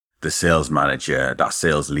the sales manager, that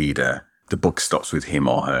sales leader, the buck stops with him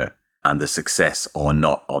or her. And the success or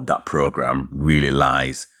not of that program really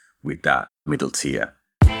lies with that middle tier.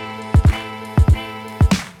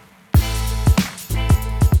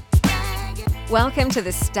 Welcome to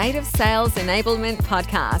the State of Sales Enablement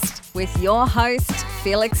podcast with your host,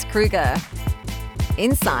 Felix Kruger.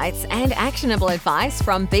 Insights and actionable advice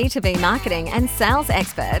from B2B marketing and sales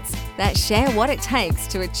experts that share what it takes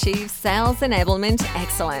to achieve sales enablement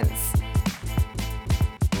excellence.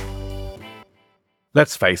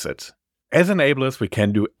 Let's face it, as enablers we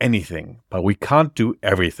can do anything, but we can't do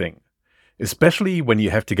everything. Especially when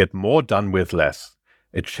you have to get more done with less.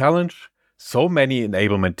 A challenge so many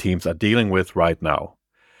enablement teams are dealing with right now.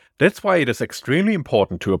 That's why it is extremely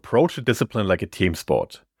important to approach a discipline like a team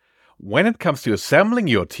sport. When it comes to assembling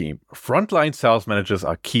your team, frontline sales managers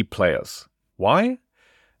are key players. Why?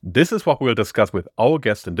 This is what we'll discuss with our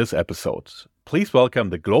guest in this episode. Please welcome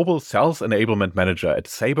the Global Sales Enablement Manager at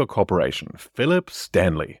Sabre Corporation, Philip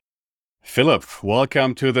Stanley. Philip,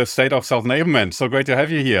 welcome to the State of Sales Enablement. So great to have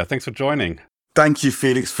you here. Thanks for joining. Thank you,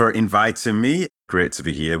 Felix, for inviting me. Great to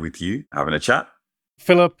be here with you, having a chat.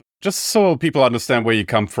 Philip, just so people understand where you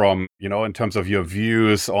come from, in terms of your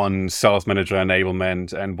views on sales manager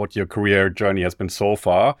enablement and what your career journey has been so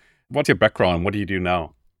far, what's your background? What do you do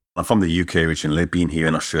now? I'm from the UK originally, been here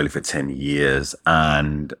in Australia for 10 years,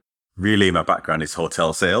 and really my background is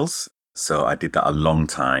hotel sales. So I did that a long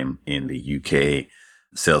time in the UK,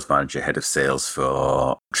 sales manager, head of sales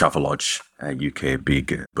for Travelodge, a UK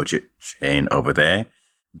big budget chain over there.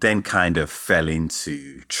 Then kind of fell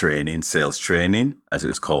into training, sales training, as it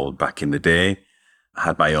was called back in the day. I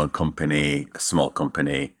had my own company, a small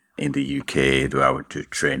company in the UK, where I would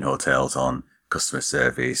train hotels on customer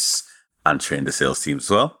service and train the sales team as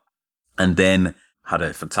well. And then had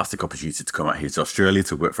a fantastic opportunity to come out here to Australia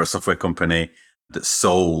to work for a software company that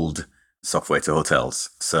sold software to hotels.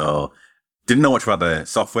 So didn't know much about the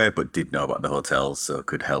software, but did know about the hotels, so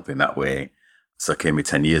could help in that way. So I came here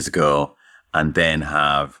 10 years ago, and then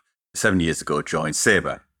have 7 years ago joined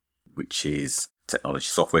Sabre, which is a technology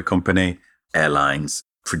software company, airlines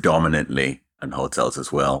predominantly, and hotels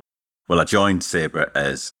as well. Well, I joined Sabre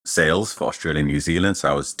as sales for Australia and New Zealand,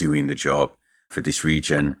 so I was doing the job for this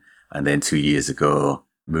region. And then 2 years ago,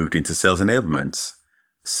 moved into sales enablement.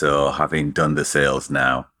 So having done the sales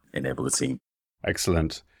now, enable the team.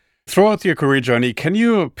 Excellent. Throughout your career journey, can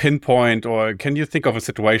you pinpoint or can you think of a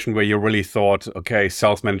situation where you really thought, okay,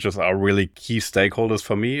 sales managers are really key stakeholders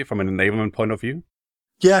for me from an enablement point of view?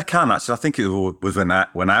 Yeah, I can actually. I think it was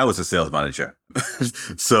when I was a sales manager.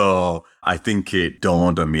 So I think it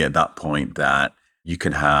dawned on me at that point that you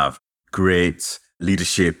can have great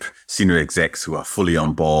leadership, senior execs who are fully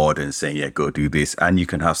on board and saying, yeah, go do this. And you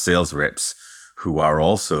can have sales reps who are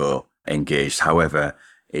also engaged. However,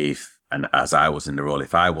 and as I was in the role,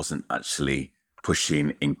 if I wasn't actually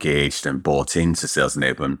pushing, engaged and bought into sales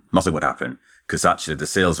enablement, nothing would happen. Because actually the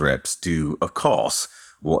sales reps do, of course,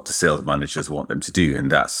 what the sales managers want them to do.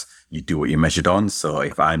 And that's, you do what you're measured on. So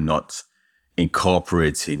if I'm not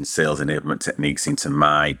incorporating sales enablement techniques into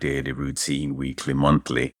my daily routine, weekly,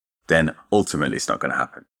 monthly, then ultimately it's not going to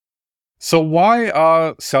happen. So why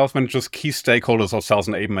are sales managers key stakeholders of sales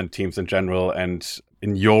enablement teams in general and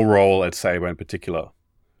in your role at Sabre in particular?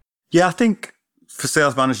 Yeah, I think for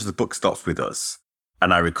sales managers, the buck stops with us.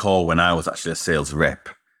 And I recall when I was actually a sales rep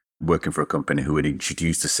working for a company who had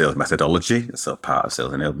introduced a sales methodology, so part of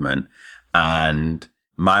sales enablement, and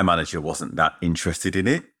my manager wasn't that interested in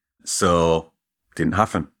it. So it didn't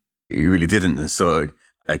happen. It really didn't. And so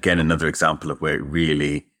again, another example of where it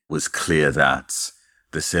really was clear that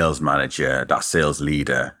the sales manager, that sales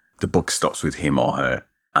leader, the buck stops with him or her,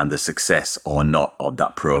 and the success or not of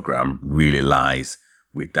that program really lies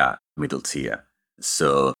with that middle tier.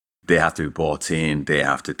 So they have to be bought in. They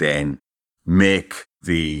have to then make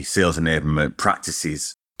the sales enablement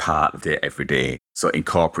practices part of their everyday. So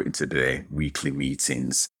incorporate into their weekly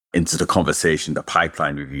meetings, into the conversation, the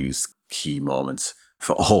pipeline reviews, key moments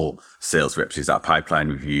for all sales reps is that pipeline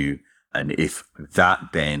review. And if that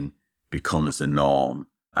then becomes the norm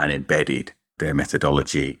and embedded their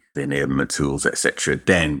methodology, the enablement tools, etc.,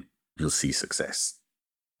 then you'll see success.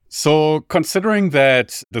 So considering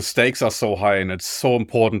that the stakes are so high and it's so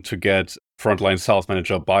important to get frontline sales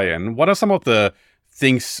manager buy-in, what are some of the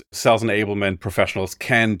things sales enablement professionals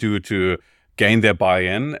can do to gain their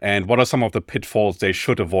buy-in? And what are some of the pitfalls they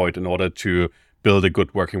should avoid in order to build a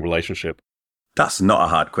good working relationship? That's not a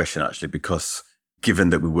hard question, actually, because given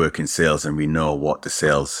that we work in sales and we know what the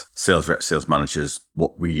sales reps, sales managers,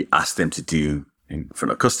 what we ask them to do in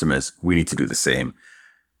front of customers, we need to do the same.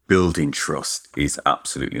 building trust is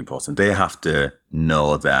absolutely important. They have to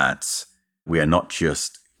know that we are not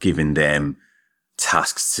just giving them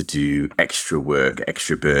tasks to do, extra work,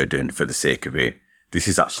 extra burden for the sake of it. This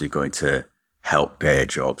is actually going to help their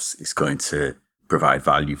jobs. It's going to provide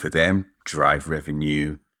value for them, drive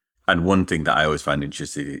revenue. And one thing that I always find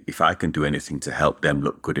interesting, if I can do anything to help them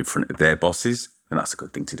look good in front of their bosses, then that's a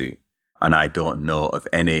good thing to do. And I don't know of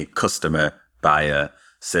any customer, buyer,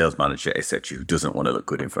 sales manager, etc., who doesn't want to look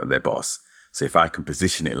good in front of their boss. So if I can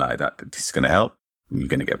position it like that this is going to help, you're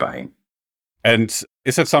going to get buy-in. And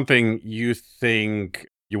is that something you think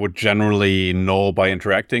you would generally know by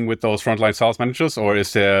interacting with those frontline sales managers? Or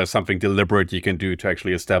is there something deliberate you can do to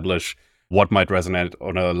actually establish what might resonate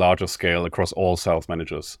on a larger scale across all sales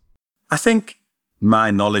managers? I think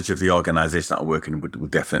my knowledge of the organization that I'm working with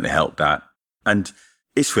would definitely help that. And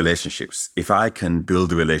it's relationships. If I can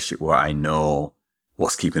build a relationship where I know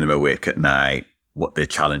what's keeping them awake at night, what their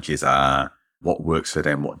challenges are, what works for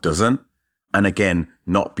them, what doesn't. And again,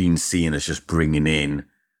 not being seen as just bringing in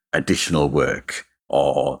additional work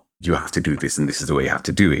or you have to do this and this is the way you have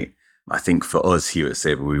to do it. I think for us here at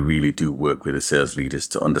Sabre, we really do work with the sales leaders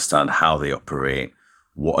to understand how they operate,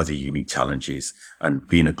 what are the unique challenges. And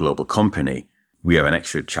being a global company, we have an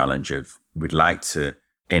extra challenge of we'd like to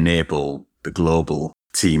enable the global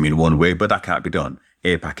team in one way, but that can't be done.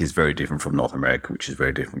 APAC is very different from North America, which is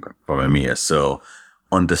very different from EMEA. So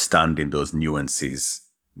understanding those nuances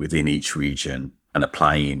within each region and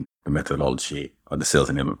applying the methodology or the sales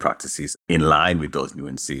enablement practices in line with those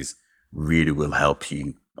nuances really will help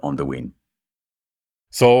you on the win.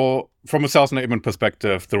 So from a sales enablement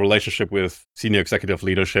perspective, the relationship with senior executive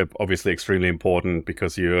leadership, obviously extremely important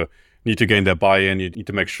because you need to gain their buy-in. You need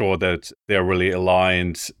to make sure that they're really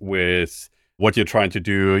aligned with what you're trying to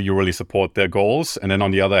do. You really support their goals. And then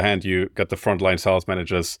on the other hand, you got the frontline sales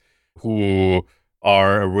managers who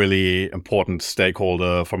are a really important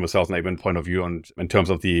stakeholder from a sales enablement point of view and in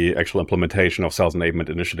terms of the actual implementation of sales enablement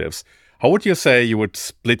initiatives. How would you say you would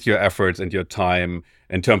split your efforts and your time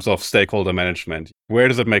in terms of stakeholder management? Where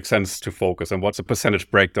does it make sense to focus? And what's the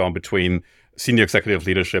percentage breakdown between senior executive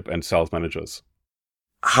leadership and sales managers?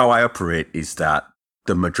 How I operate is that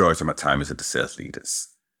the majority of my time is with the sales leaders.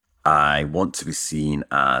 I want to be seen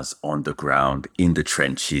as on the ground, in the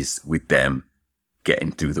trenches with them,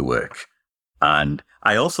 getting through the work. And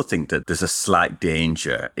I also think that there's a slight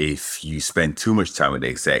danger if you spend too much time with the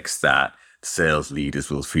execs that sales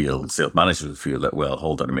leaders will feel, sales managers will feel that, well,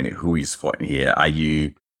 hold on a minute, who are you supporting here? Are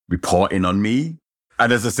you reporting on me?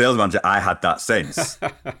 And as a sales manager, I had that sense.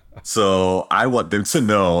 So I want them to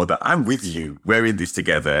know that I'm with you. We're in this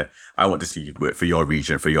together. I want to see you work for your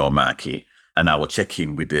region, for your market. And I will check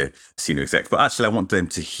in with the senior execs. But actually, I want them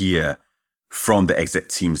to hear from the exec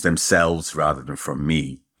teams themselves rather than from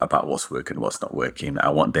me about what's working, what's not working. I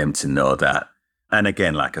want them to know that. And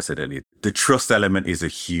again, like I said earlier, the trust element is a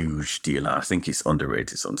huge deal. And I think it's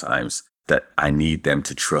underrated sometimes that I need them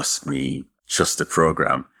to trust me, trust the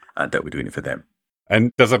program, and that we're doing it for them.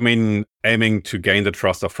 And does that mean aiming to gain the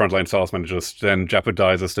trust of frontline sales managers then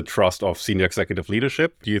jeopardizes the trust of senior executive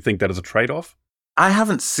leadership? Do you think that is a trade-off? I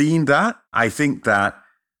haven't seen that. I think that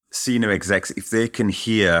senior execs, if they can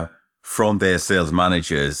hear from their sales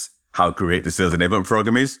managers how great the sales enablement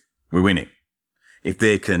program is, we're winning. If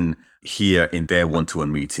they can hear in their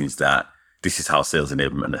one-to-one meetings that this is how sales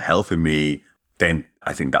enablement is helping me, then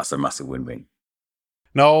I think that's a massive win-win.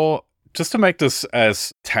 Now, just to make this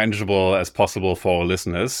as tangible as possible for our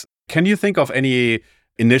listeners, can you think of any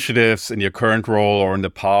initiatives in your current role or in the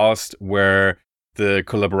past where the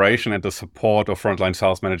collaboration and the support of frontline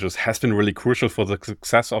sales managers has been really crucial for the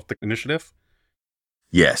success of the initiative?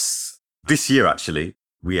 Yes. This year, actually,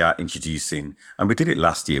 we are introducing, and we did it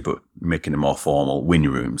last year, but making it more formal,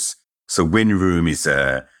 win rooms. So win room is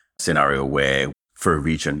a scenario where for a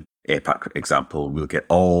region, APAC example, we'll get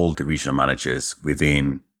all the regional managers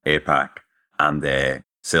within APAC and their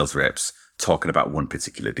sales reps talking about one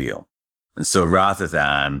particular deal. And so rather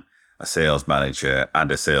than a sales manager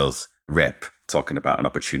and a sales rep talking about an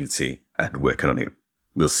opportunity and working on it,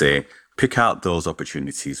 we'll say, pick out those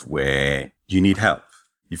opportunities where you need help.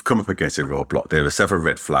 You've come up against a roadblock. There are several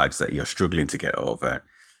red flags that you're struggling to get over.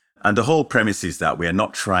 And the whole premise is that we are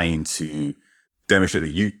not trying to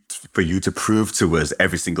demonstrate for you to prove to us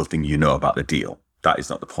every single thing you know about the deal. That is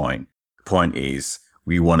not the point. The point is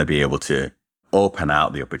we want to be able to open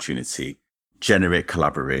out the opportunity, generate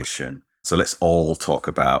collaboration. So let's all talk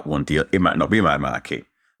about one deal. It might not be my market.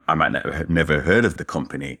 I might never heard of the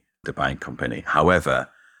company, the buying company. However,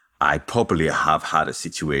 I probably have had a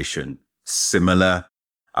situation similar.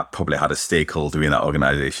 I probably had a stakeholder in that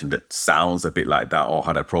organization that sounds a bit like that or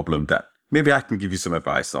had a problem that maybe I can give you some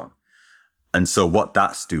advice on. And so what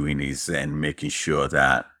that's doing is then making sure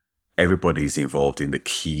that everybody's involved in the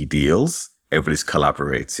key deals, everybody's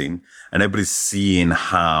collaborating, and everybody's seeing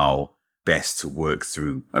how best to work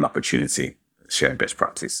through an opportunity, sharing best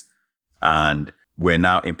practice. And we're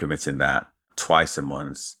now implementing that twice a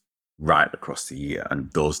month right across the year,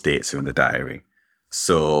 and those dates are in the diary.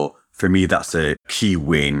 So for me, that's a key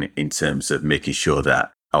win in terms of making sure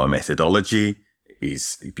that our methodology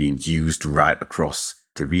is being used right across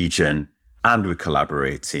the region, and we're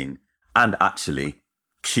collaborating. And actually,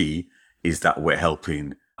 key is that we're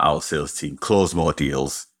helping our sales team close more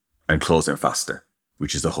deals and close them faster,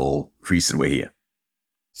 which is the whole reason we're here.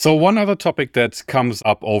 So one other topic that comes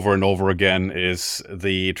up over and over again is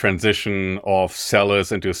the transition of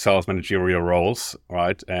sellers into sales managerial roles,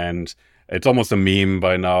 right? And it's almost a meme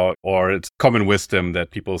by now, or it's common wisdom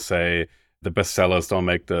that people say the best sellers don't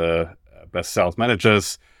make the best sales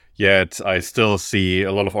managers. Yet I still see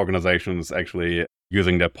a lot of organizations actually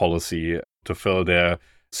using that policy to fill their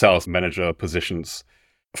sales manager positions.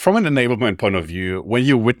 From an enablement point of view, when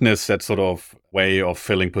you witness that sort of way of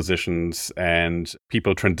filling positions and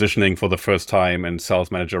people transitioning for the first time in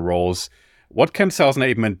sales manager roles, what can sales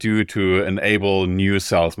enablement do to enable new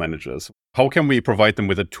sales managers? How can we provide them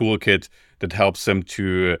with a toolkit that helps them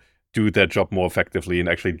to do their job more effectively and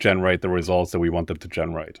actually generate the results that we want them to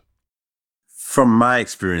generate? From my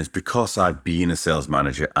experience, because I've been a sales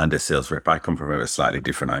manager and a sales rep, I come from a slightly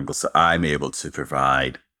different angle. So I'm able to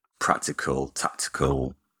provide practical,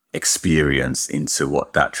 tactical experience into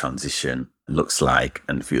what that transition looks like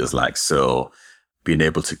and feels like. So being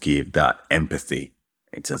able to give that empathy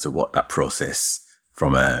in terms of what that process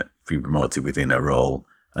from being promoted within a role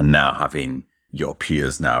and now having your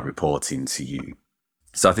peers now reporting to you.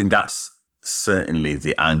 So I think that's certainly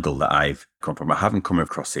the angle that I've come from. I haven't come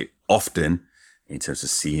across it often in terms of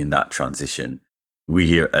seeing that transition. We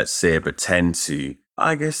here at Sabre tend to,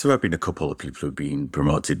 I guess there have been a couple of people who've been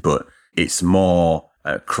promoted, but it's more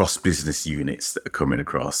cross-business units that are coming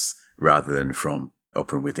across rather than from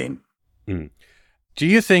up and within. Do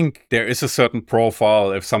you think there is a certain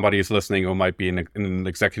profile if somebody is listening who might be in an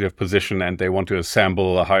executive position and they want to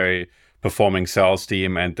assemble a high-performing sales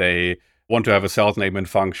team and they want to have a sales enablement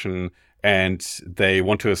function and they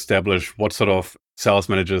want to establish what sort of sales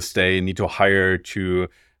managers they need to hire to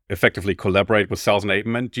effectively collaborate with sales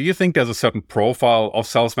enablement? Do you think there's a certain profile of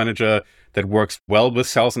sales manager that works well with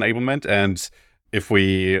sales enablement? And if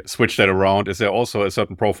we switch that around, is there also a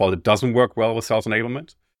certain profile that doesn't work well with sales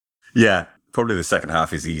enablement? Yeah, probably the second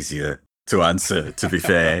half is easier to answer, to be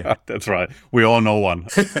fair. That's right. We all know one.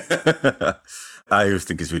 I always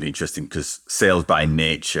think it's really interesting because sales by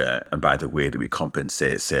nature and by the way that we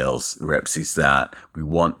compensate sales reps is that we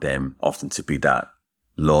want them often to be that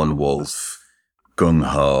lone wolf,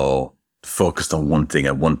 gung-ho, focused on one thing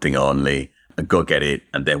and one thing only, and go get it.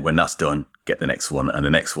 And then when that's done, get the next one and the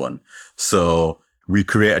next one. So we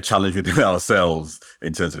create a challenge within ourselves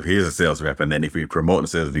in terms of here's a sales rep. And then if we promote a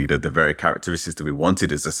sales leader, the very characteristics that we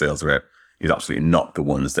wanted as a sales rep is absolutely not the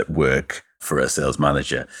ones that work for a sales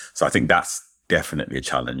manager. So I think that's definitely a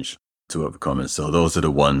challenge to overcome. And so those are the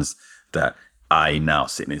ones that I now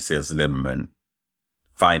sitting in sales enablement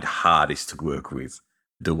find hardest to work with.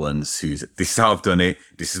 The ones who's, this is how I've done it.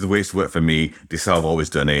 This is the way it's worked for me. This is how I've always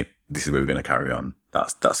done it. This is where we're going to carry on.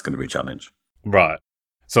 That's going to be a challenge. Right.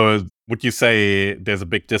 So would you say there's a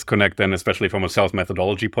big disconnect then, especially from a sales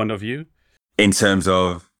methodology point of view? In terms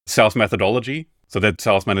of? Sales methodology. So that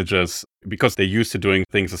sales managers, because they're used to doing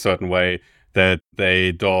things a certain way, that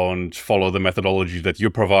they don't follow the methodology that you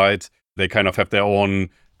provide. They kind of have their own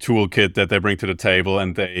toolkit that they bring to the table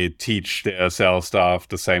and they teach their sales staff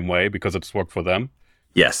the same way because it's worked for them.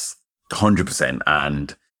 Yes, 100%.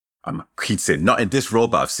 And I'm saying not in this role,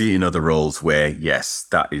 but I've seen in other roles where, yes,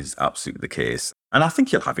 that is absolutely the case. And I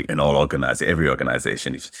think you'll have it in every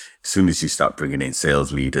organization. As soon as you start bringing in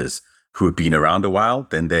sales leaders who have been around a while,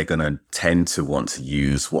 then they're going to tend to want to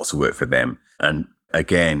use what's worked for them. And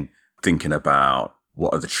again, thinking about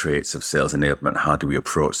what are the traits of sales enablement? How do we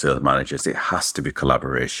approach sales managers? It has to be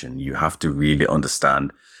collaboration. You have to really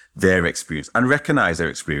understand their experience and recognize their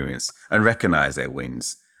experience and recognize their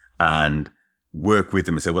wins and work with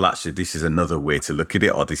them and say, well, actually, this is another way to look at it,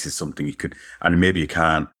 or this is something you could, and maybe you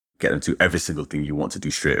can't get them to every single thing you want to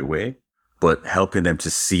do straight away, but helping them to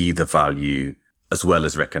see the value as well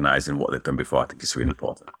as recognizing what they've done before, I think is really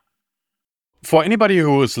important. For anybody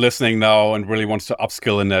who is listening now and really wants to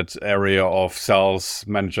upskill in that area of sales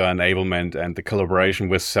manager enablement and the collaboration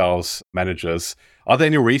with sales managers, are there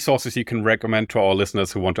any resources you can recommend to our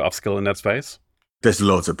listeners who want to upskill in that space? There's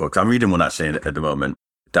loads of books. I'm reading one actually at the moment,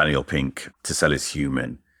 Daniel Pink, To Sell is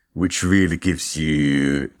Human. which really gives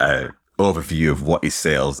you an overview of what is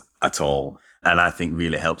sales at all. And I think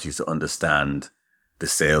really helps you to understand the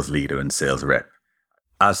sales leader and sales rep.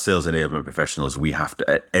 As sales enablement professionals, we have to,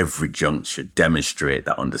 at every juncture, demonstrate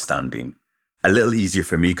that understanding. A little easier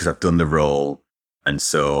for me because I've done the role. And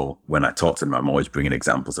so when I talk to them, I'm always bringing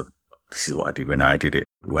examples of this is what I did when I did it,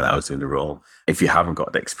 when I was doing the role. If you haven't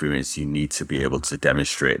got the experience, you need to be able to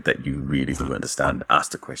demonstrate that you really do understand,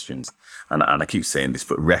 ask the questions. And I keep saying this,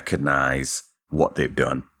 but recognize what they've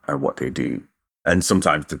done and what they do. And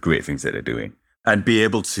sometimes the great things that they're doing. And be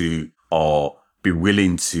able to, or be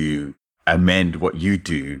willing to amend what you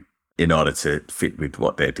do in order to fit with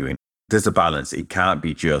what they're doing. There's a balance. It can't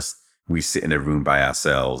be just we sit in a room by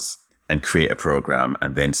ourselves and create a program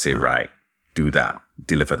and then say, right, do that,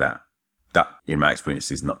 deliver that. That, in my experience,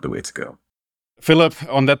 is not the way to go. Philip,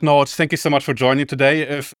 on that note, thank you so much for joining today.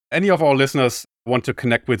 If any of our listeners want to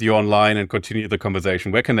connect with you online and continue the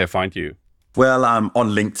conversation, where can they find you? Well, I'm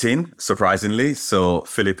on LinkedIn, surprisingly. So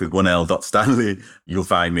Philip with 1L.Stanley, you'll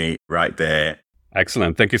find me right there.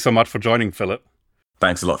 Excellent. Thank you so much for joining, Philip.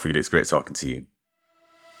 Thanks a lot, Frida. It's great talking to you.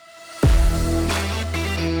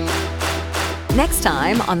 Next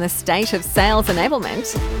time on the State of Sales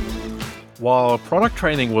Enablement. While product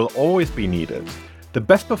training will always be needed, the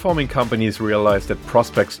best performing companies realize that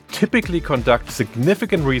prospects typically conduct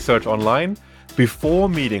significant research online before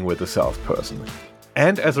meeting with the salesperson,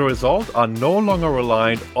 and as a result are no longer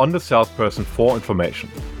reliant on the salesperson for information.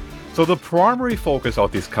 So the primary focus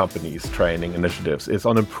of these companies' training initiatives is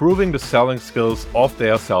on improving the selling skills of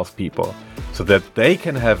their salespeople so that they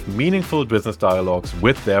can have meaningful business dialogues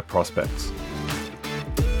with their prospects.